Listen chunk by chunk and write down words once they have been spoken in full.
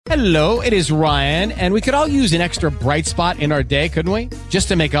Hello, it is Ryan, and we could all use an extra bright spot in our day, couldn't we? Just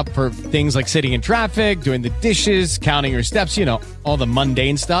to make up for things like sitting in traffic, doing the dishes, counting your steps, you know, all the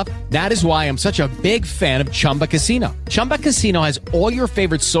mundane stuff. That is why I'm such a big fan of Chumba Casino. Chumba Casino has all your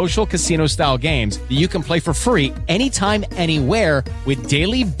favorite social casino-style games that you can play for free anytime, anywhere with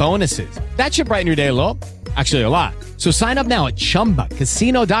daily bonuses. That should brighten your day a little. Actually, a lot. So sign up now at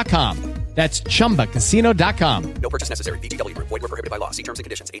ChumbaCasino.com. That's ChumbaCasino.com. No purchase necessary. VGW Group. Void where prohibited by law. See terms and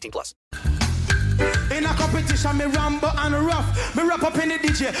conditions. 18+. In a competition, me rambo and rough. Me wrap up in the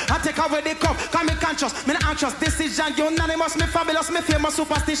DJ. I take away the cup. Cause me conscious. Me not anxious. Decision unanimous. Me fabulous. Me famous.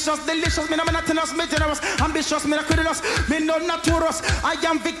 Superstitious. Delicious. Me not tenous. Me generous. Ambitious. Me not credulous. Me not notorious. I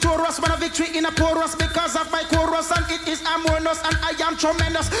am victorious. When a victory in a porous. Because of my chorus. And it is amorous. And I am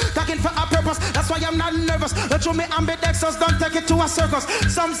tremendous. Talking for a purpose. That's why I'm not nervous. Don't show me ambidextrous. Don't take it to a circus.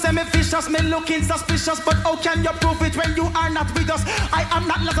 Some say me vicious. Me looking suspicious. But how can you prove it when you are not with us? I am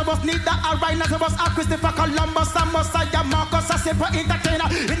not Lazarus. Neither are I Lazarus. I'm Christopher Columbus. I'm Messiah Marcus. A simple entertainer.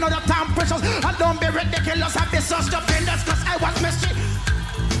 In other time precious. And don't be ridiculous. I'll be so stupendous. Cause I was mystery.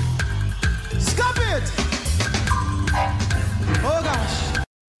 Stop it. Oh gosh.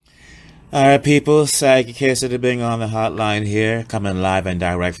 Alright people, Saggy Case of the Bing on the hotline here, coming live and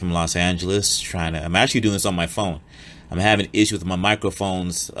direct from Los Angeles. I'm actually doing this on my phone. I'm having issues with my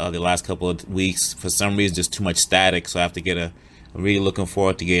microphones the last couple of weeks. For some reason, there's too much static, so I have to I'm really looking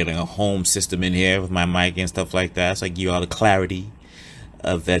forward to getting a home system in here with my mic and stuff like that, so I can give you all the clarity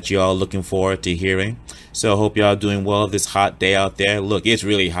that you're all looking forward to hearing. So I hope y'all doing well this hot day out there. Look, it's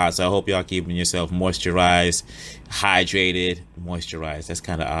really hot, so I hope y'all keeping yourself moisturized, hydrated, moisturized. That's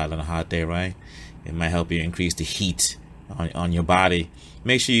kind of odd on a hot day, right? It might help you increase the heat on your body.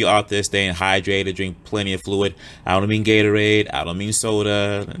 Make sure you're out there staying hydrated, drink plenty of fluid. I don't mean Gatorade, I don't mean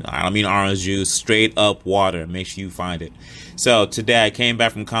soda, I don't mean orange juice, straight up water. Make sure you find it. So today I came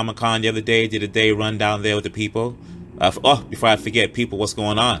back from Comicon the other day, did a day run down there with the people. Before I forget, people, what's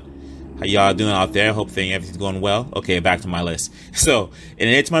going on? How y'all doing out there? Hope everything's going well. Okay, back to my list. So, and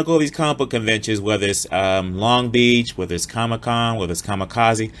it's my goal, these comic book conventions, whether it's Long Beach, whether it's Comic-Con, whether it's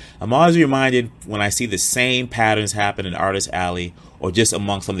Kamikaze, I'm always reminded when I see the same patterns happen in Artist Alley or just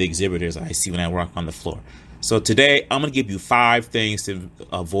among some of the exhibitors I see when I walk on the floor. So today, I'm going to give you 5 things to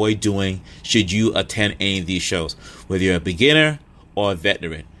avoid doing should you attend any of these shows, whether you're a beginner or a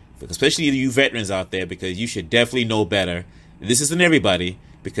veteran. Especially you veterans out there, because you should definitely know better. This isn't everybody,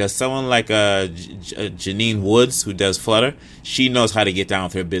 because someone like Janine Woods, who does Flutter, she knows how to get down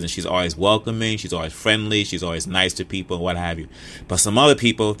with her business. She's always welcoming, she's always friendly, she's always nice to people, what have you. But some other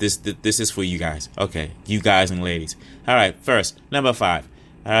people, this is for you guys. Okay, you guys and ladies. All right, first, number 5.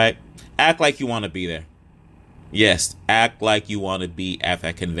 All right, act like you want to be there. Yes, act like you want to be at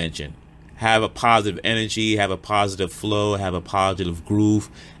that convention. Have a positive energy, have a positive flow, have a positive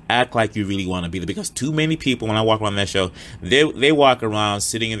groove. Act like you really want to be there, because too many people, when I walk around that show, they walk around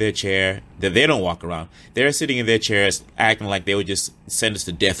sitting in their chair. They don't walk around. They're sitting in their chairs acting like they would just send us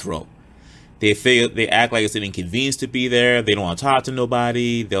to death row. They act like it's an inconvenience to be there. They don't want to talk to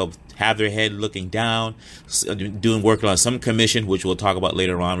nobody. They'll have their head looking down, working on some commission, which we'll talk about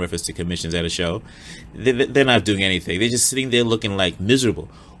later on, reference to commissions at a show. They're not doing anything. They're just sitting there looking like miserable.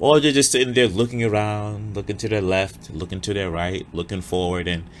 Or they're just sitting there looking around, looking to their left, looking to their right, looking forward,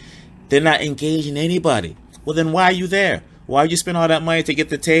 and they're not engaging anybody. Well, then why are you there? Why you spend all that money to get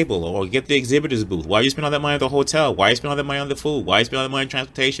the table or get the exhibitors booth? Why you spend all that money at the hotel? Why you spend all that money on the food? Why you spend all that money on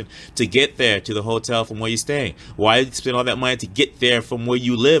transportation to get there to the hotel from where you're staying? Why you spend all that money to get there from where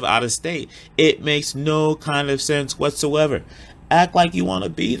you live out of state? It makes no kind of sense whatsoever. Act like you want to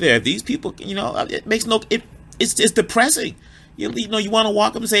be there. These people, it makes it's depressing. You want to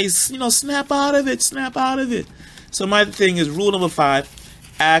walk up and say, snap out of it, snap out of it. So my thing is, rule number 5.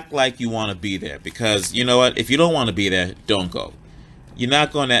 Act like you want to be there, because you know what? If you don't want to be there, don't go. You're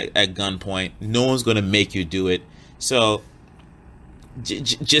not going at gunpoint. No one's going to make you do it. So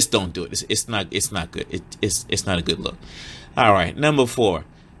just don't do it. It's not good. It's not a good look. All right, number 4.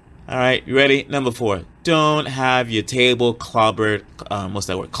 All right, you ready? Number 4. Don't have your table cluttered.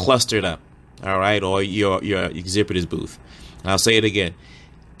 Clustered up. All right, or your exhibitor's booth. And I'll say it again.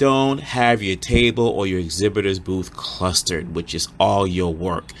 Don't have your table or your exhibitor's booth clustered, which is all your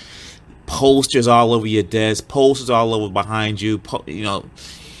work. Posters all over your desk, posters all over behind you.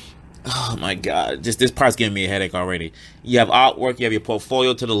 Oh my God, this part's giving me a headache already. You have artwork, you have your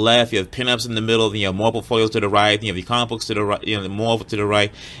portfolio to the left, you have pinups in the middle, then you have more portfolios to the right, then you have your comic books to the right, more to the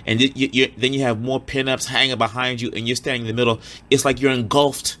right, and then you have more pinups hanging behind you, and you're standing in the middle. It's like you're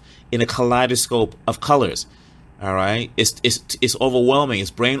engulfed in a kaleidoscope of colors. All right, it's overwhelming. It's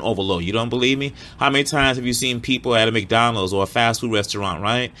brain overload. You don't believe me? How many times have you seen people at a McDonald's or a fast food restaurant?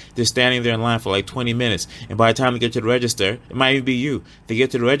 Right, they're standing there in line for like 20 minutes, and by the time they get to the register, it might even be you. They get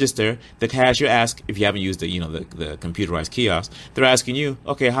to the register, the cashier asks, if you haven't used the the computerized kiosk, they're asking you,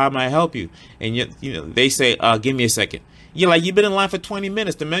 okay, how may I help you? And they say, give me a second. You're like, you've been in line for 20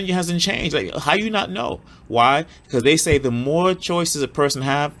 minutes. The menu hasn't changed. Like, how you not know? Why? Because they say the more choices a person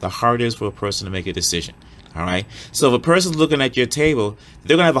have, the harder it is for a person to make a decision. All right. So if a person's looking at your table,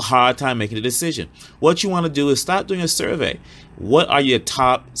 they're going to have a hard time making a decision. What you want to do is start doing a survey. What are your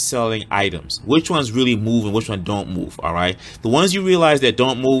top selling items? Which ones really move and which ones don't move? All right. The ones you realize that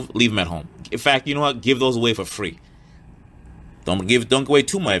don't move, leave them at home. In fact, you know what? Give those away for free. Don't give away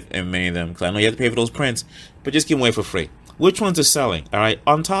too many of them, because I know you have to pay for those prints, but just give them away for free. Which ones are selling? All right.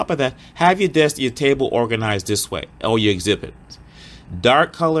 On top of that, have your desk, your table organized this way, or your exhibit.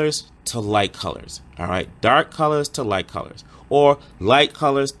 Dark colors to light colors. All right. Dark colors to light colors, or light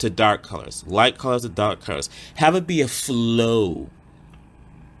colors to dark colors. Light colors to dark colors. Have it be a flow.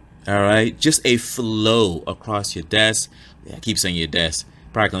 All right. Just a flow across your desk. Yeah, I keep saying your desk.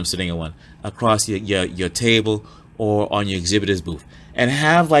 Probably I'm sitting at one. Across your table or on your exhibitors booth, and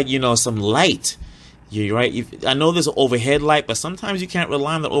have some light. You're right. I know there's an overhead light, but sometimes you can't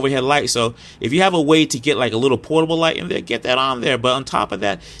rely on the overhead light. So if you have a way to get like a little portable light in there, get that on there. But on top of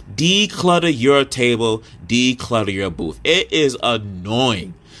that, declutter your table, declutter your booth. It is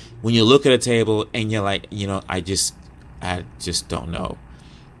annoying when you look at a table and you're like, I just don't know.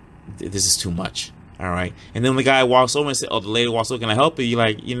 This is too much. All right. And then the guy walks over and says, the lady walks over, can I help you? You're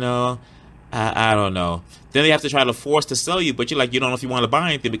like, I don't know. Then they have to try to force to sell you, but you're like, you don't know if you want to buy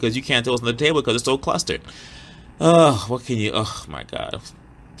anything because you can't tell what's on the table because it's so clustered. Oh, what can you? Oh my God.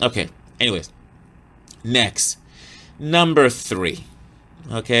 Okay. Anyways, next, number 3.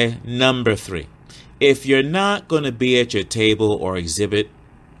 Okay, number 3. If you're not going to be at your table or exhibit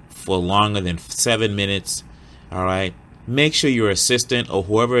for longer than 7 minutes, all right, make sure your assistant or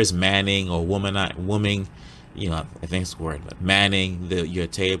whoever is manning or woman, I think it's the word, but manning your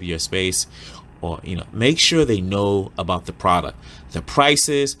table, your space, or make sure they know about the product, the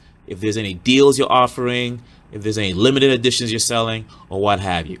prices, if there's any deals you're offering, if there's any limited editions you're selling, or what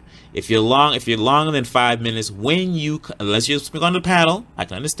have you. If you're longer than 5 minutes, unless you're speaking on the panel, I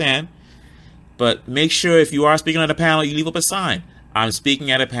can understand, but make sure if you are speaking on the panel, you leave up a sign. I'm speaking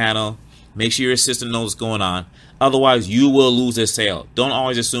at a panel. Make sure your assistant knows what's going on. Otherwise, you will lose a sale. Don't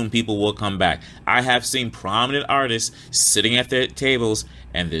always assume people will come back. I have seen prominent artists sitting at their tables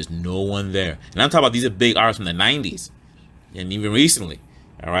and there's no one there. And I'm talking about these are big artists from the 90s and even recently.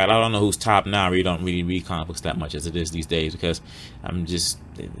 All right, I don't know who's top now. I really don't read comic books that much as it is these days because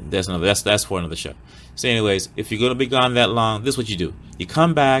that's for another show. So anyways, if you're going to be gone that long, this is what you do. You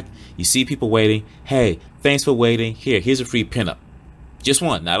come back, you see people waiting. Hey, thanks for waiting. Here's a free pinup. Just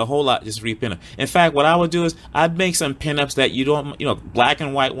one, not a whole lot, just a free pinup. In fact, what I would do is I'd make some pinups that you don't, black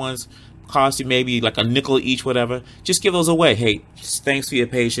and white ones cost you maybe like a nickel each, whatever. Just give those away. Hey, thanks for your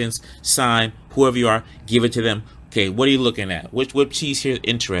patience. Sign, whoever you are, give it to them. Okay, what are you looking at? Which piece here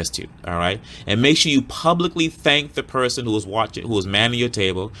interests you? All right, and make sure you publicly thank the person who is manning your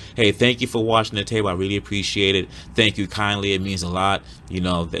table. Hey, thank you for watching the table. I really appreciate it. Thank you kindly. It means a lot.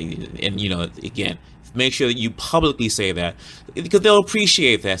 Again, make sure that you publicly say that because they'll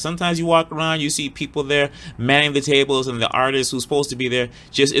appreciate that. Sometimes you walk around, you see people there manning the tables and the artist who's supposed to be there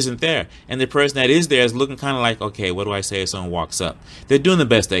just isn't there. And the person that is there is looking kind of like, okay, what do I say if someone walks up? They're doing the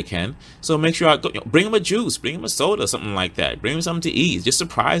best they can. So make sure bring them a juice, bring them a soda, something like that. Bring them something to eat. Just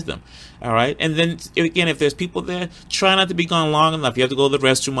surprise them. All right. And then again, if there's people there, try not to be gone long enough. You have to go to the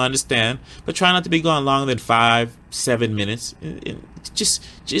restroom, I understand, but try not to be gone longer than 5-7 minutes.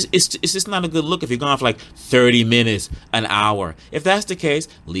 It's just not a good look if you're gone for like 30 minutes, an hour. If that's the case,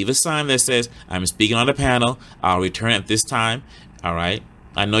 leave a sign that says, I'm speaking on the panel. I'll return at this time. All right.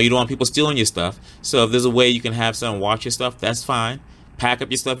 I know you don't want people stealing your stuff. So if there's a way you can have someone watch your stuff, that's fine. Pack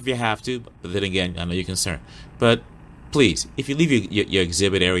up your stuff if you have to. But then again, I know you're concerned. But please, if you leave your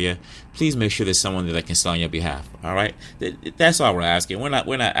exhibit area, please make sure there's someone there that can sell on your behalf. All right. That's all we're asking. We're not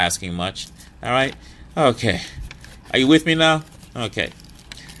asking much. All right. Okay. Are you with me now? Okay.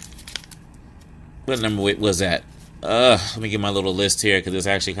 What number was that? Let me get my little list here because it's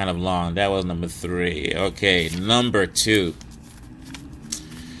actually kind of long. That was number 3. Okay, number 2.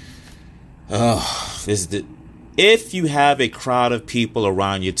 If you have a crowd of people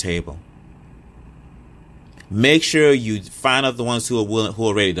around your table, make sure you find out the ones who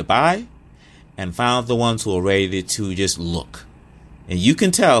are ready to buy, and find out the ones who are ready to just look. And you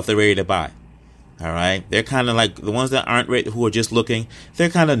can tell if they're ready to buy. All right, they're kind of like the ones that aren't ready, who are just looking. They're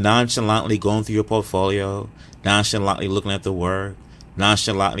kind of nonchalantly going through your portfolio, nonchalantly looking at the work,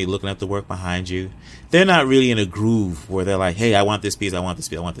 nonchalantly looking at the work behind you. They're not really in a groove where they're like, "Hey, I want this piece. I want this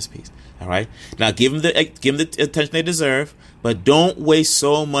piece. I want this piece." All right, now give them the attention they deserve, but don't waste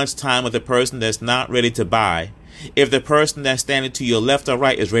so much time with a person that's not ready to buy. If the person that's standing to your left or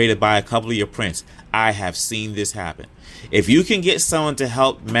right is ready to buy a couple of your prints, I have seen this happen. If you can get someone to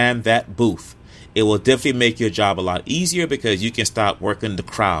help man that booth, it will definitely make your job a lot easier because you can start working the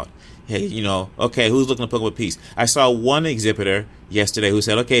crowd. Hey, okay, who's looking to pick up a piece? I saw one exhibitor yesterday who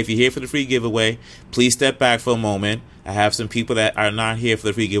said, okay, if you're here for the free giveaway, please step back for a moment. I have some people that are not here for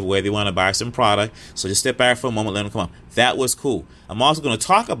the free giveaway. They want to buy some product. So just step back for a moment, let them come up. That was cool. I'm also going to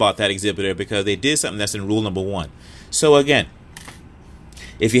talk about that exhibitor because they did something that's in rule number 1. So again,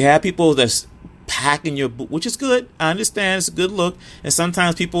 if you have people that's packing your booth, which is good. I understand it's a good look. And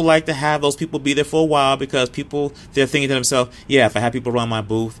sometimes people like to have those people be there for a while because they're thinking to themselves, yeah, if I have people around my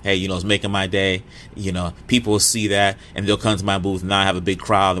booth, hey, it's making my day. People will see that and they'll come to my booth. Now I have a big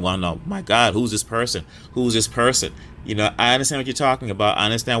crowd. They want to know, my God, who's this person? Who's this person? I understand what you're talking about. I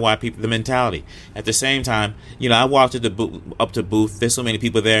understand why the mentality. At the same time, I walked up to booth. There's so many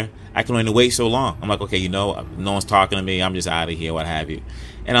people there. I can only wait so long. I'm like, okay, no one's talking to me. I'm just out of here, what have you.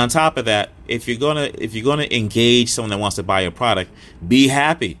 And on top of that, if you're gonna engage someone that wants to buy your product, be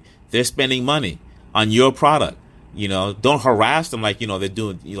happy. They're spending money on your product. Don't harass them like they're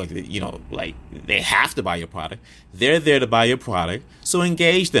doing like they have to buy your product. They're there to buy your product, so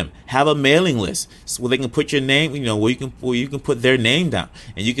engage them. Have a mailing list where they can put your name, where you can put their name down,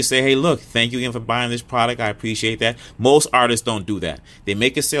 and you can say, hey, look, thank you again for buying this product. I appreciate that. Most artists don't do that. They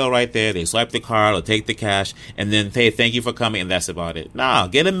make a sale right there. They swipe the card or take the cash, and then hey, thank you for coming, and that's about it. Nah,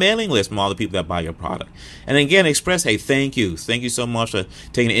 get a mailing list from all the people that buy your product, and again, express, hey, thank you so much for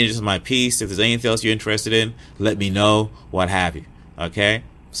taking an interest in my piece. If there's anything else you're interested in, let me know, what have you. Okay,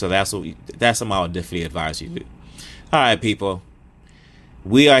 so that's something I would definitely advise you to do. All right, people,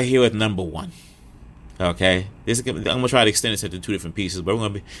 we are here with number 1. Okay, I'm gonna try to extend this into 2 different pieces, but we're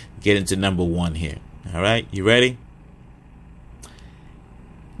gonna get into number 1 here. All right, you ready?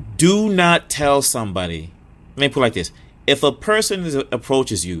 Do not tell somebody. Let me put it like this: if a person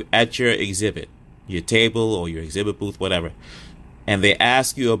approaches you at your exhibit, your table or your exhibit booth, whatever, and they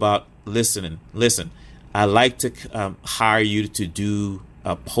ask you about listen, I'd like to hire you to do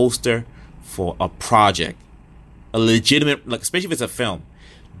a poster for a project, a legitimate, especially if it's a film.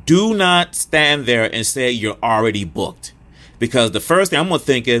 Do not stand there and say you're already booked, because the first thing I'm going to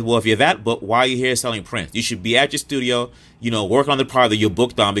think is, well, if you're that booked, why are you here selling prints? You should be at your studio, work on the project that you're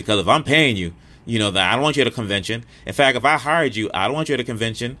booked on, because if I'm paying you, that I don't want you at a convention. In fact, if I hired you, I don't want you at a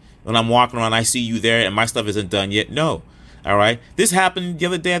convention. When I'm walking around, I see you there and my stuff isn't done yet. No. All right. This happened the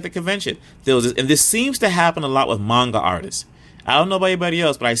other day at the convention. And this seems to happen a lot with manga artists. I don't know about anybody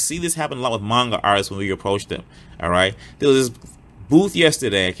else, but I see this happen a lot with manga artists when we approach them. All right. There was this booth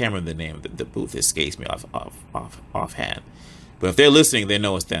yesterday. I can't remember the name of the booth. It escapes me offhand. But if they're listening, they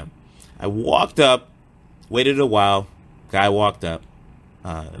know it's them. I walked up, waited a while. Guy walked up.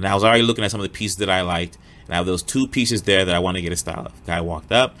 And I was already looking at some of the pieces that I liked. And I have those 2 pieces there that I want to get a style of. Guy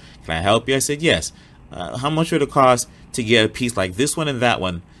walked up. Can I help you? I said, yes. How much would it cost to get a piece like this one and that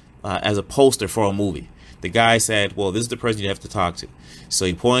one as a poster for a movie? The guy said, well, this is the person you have to talk to. So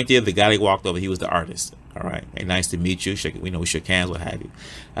he pointed. The guy that walked over, he was the artist. All right. Hey, nice to meet you. We shook hands, what have you.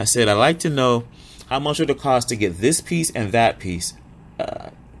 I said, I'd like to know how much would it cost to get this piece and that piece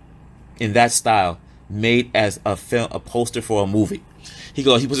in that style made as a poster for a movie. He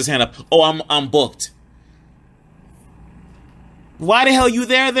puts his hand up. Oh, I'm booked. Why the hell are you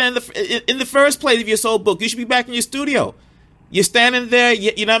there then in the first place if you're so booked? You should be back in your studio. You're standing there.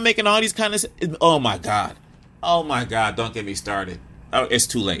 You're not making all these kind of... Oh, my God. Don't get me started. Oh, it's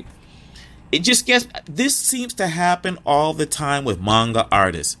too late. This seems to happen all the time with manga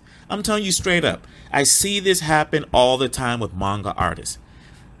artists. I'm telling you straight up. I see this happen all the time with manga artists.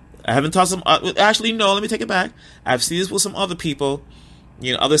 I haven't taught some... actually, no, let me take it back. I've seen this with some other people,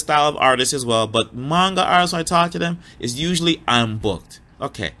 other style of artists as well. But manga artists, when I talk to them, is usually, I'm booked.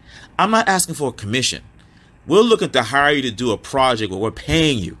 Okay. I'm not asking for a commission. We're looking to hire you to do a project where we're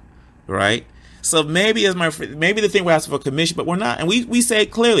paying you, right? So maybe the thing we're asking for a commission, but we're not. And we say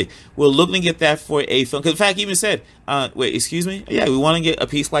it clearly. We're looking to get that for a film. Because in fact, he even said, wait, excuse me? Yeah, we want to get a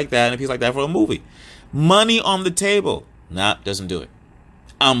piece like that and a piece like that for a movie. Money on the table. Nah, doesn't do it.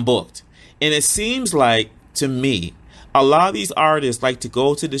 I'm booked. And it seems like, to me, a lot of these artists like to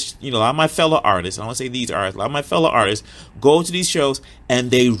go to this, a lot of my fellow artists, I don't want to say these artists, a lot of my fellow artists go to these shows and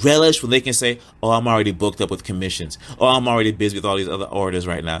they relish when they can say, oh, I'm already booked up with commissions. Oh, I'm already busy with all these other orders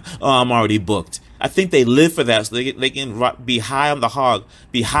right now. Oh, I'm already booked. I think they live for that, so they can be high on the hog,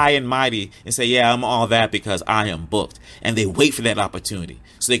 be high and mighty, and say, yeah, I'm all that because I am booked. And they wait for that opportunity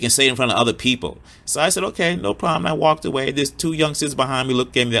so they can say it in front of other people. So I said, okay, no problem. I walked away. There's two youngsters behind me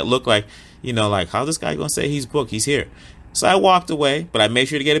look at me that look like, like, how's this guy going to say he's booked? He's here. So I walked away, but I made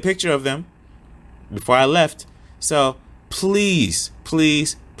sure to get a picture of them before I left. So please,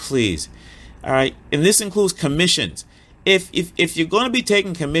 please, please. All right. And this includes commissions. If you're going to be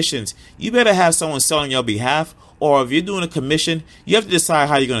taking commissions, you better have someone selling on your behalf. Or if you're doing a commission, you have to decide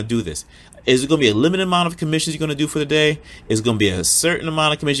how you're going to do this. Is it going to be a limited amount of commissions you're going to do for the day? Is it going to be a certain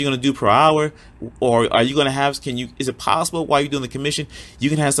amount of commissions you're going to do per hour? Or are you going to have, is it possible while you're doing the commission, you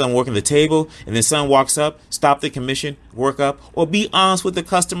can have someone working the table and then someone walks up, stop the commission, work up, or be honest with the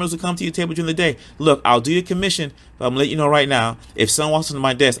customers who come to your table during the day. Look, I'll do your commission, but I'm going to let you know right now, if someone walks into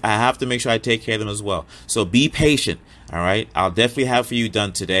my desk, I have to make sure I take care of them as well. So be patient. All right. I'll definitely have for you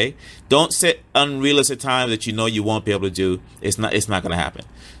done today. Don't set unrealistic times that you know you won't be able to do. It's not going to happen.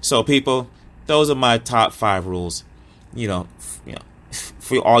 So people, those are my top 5 rules.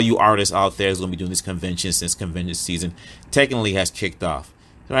 For all you artists out there who's going to be doing these conventions since convention season technically has kicked off.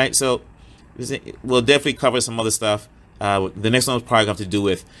 All right. So we'll definitely cover some other stuff. The next one is probably going to have to do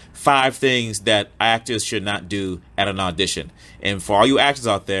with 5 things that actors should not do at an audition. And for all you actors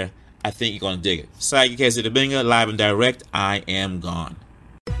out there, I think you're going to dig it. Psychic Case of the Bingo, live and direct. I am gone.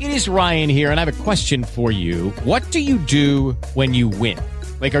 It is Ryan here, and I have a question for you. What do you do when you win?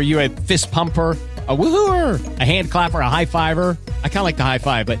 Like, are you a fist pumper, a woohooer, a hand clapper, a high fiver? I kind of like the high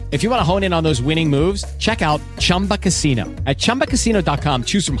five, but if you want to hone in on those winning moves, check out Chumba Casino. At ChumbaCasino.com,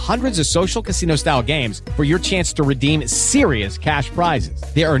 choose from hundreds of social casino-style games for your chance to redeem serious cash prizes.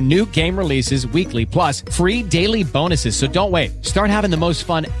 There are new game releases weekly, plus free daily bonuses, so don't wait. Start having the most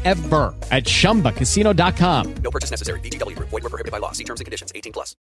fun ever at ChumbaCasino.com. No purchase necessary. VGW Group. Void where prohibited by law. See terms and conditions. 18+.